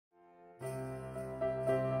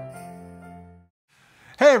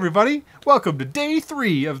Hey everybody, welcome to day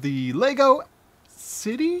 3 of the Lego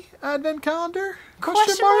City Advent Calendar?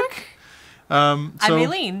 Question mark? I'm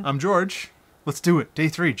Ayleen. I'm George. Let's do it. Day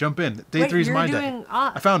 3, jump in. Day 3 is my day.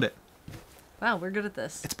 I found it. Wow, we're good at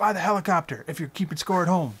this. It's by the helicopter, if you're keeping score at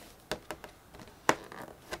home.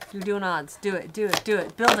 You're doing odds. Do it, do it, do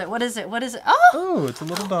it. Build it. What is it? What is it? Oh! Oh, it's a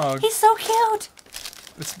little dog. He's so cute!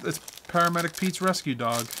 It's Paramedic Pete's rescue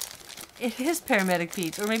dog. It is Paramedic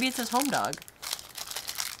Pete, or maybe it's his home dog.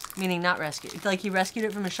 Meaning not rescue. Like he rescued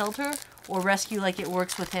it from a shelter, or rescue like it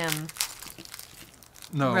works with him.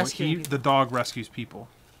 No, the dog rescues people.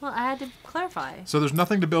 Well, I had to clarify. So there's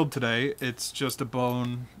nothing to build today. It's just a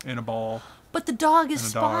bone in a ball. But the dog is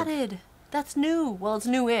spotted. That's new. Well, it's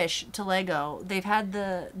new-ish to Lego. They've had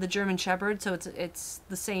the German Shepherd, so it's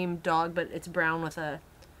the same dog, but it's brown with a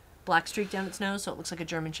black streak down its nose, so it looks like a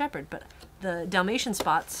German Shepherd. But the Dalmatian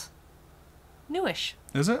spots, newish.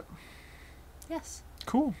 Is it? Yes.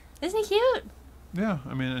 Cool. Isn't he cute? Yeah,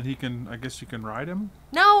 I mean, and he can, I guess you can ride him?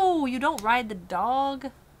 No, you don't ride the dog.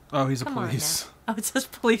 Oh, he's a police. Oh, it says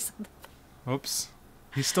police. Oops.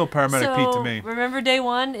 He's still Paramedic Pete to me. Remember day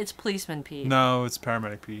 1? It's Policeman Pete. No, it's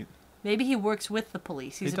Paramedic Pete. Maybe he works with the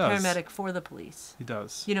police. He's a paramedic for the police. He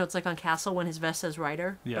does. You know, it's like on Castle when his vest says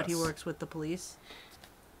Rider, but he Yes. works with the police.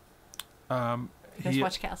 You guys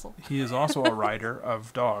watch Castle? He is also a rider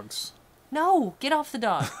of dogs. No, get off the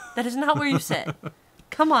dog. That is not where you sit.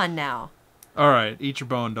 Come on now. All right, eat your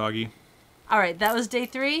bone, doggy. All right, that was day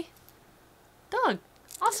 3. Dog,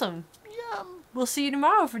 awesome. Yum. We'll see you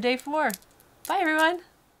tomorrow for day 4. Bye, everyone.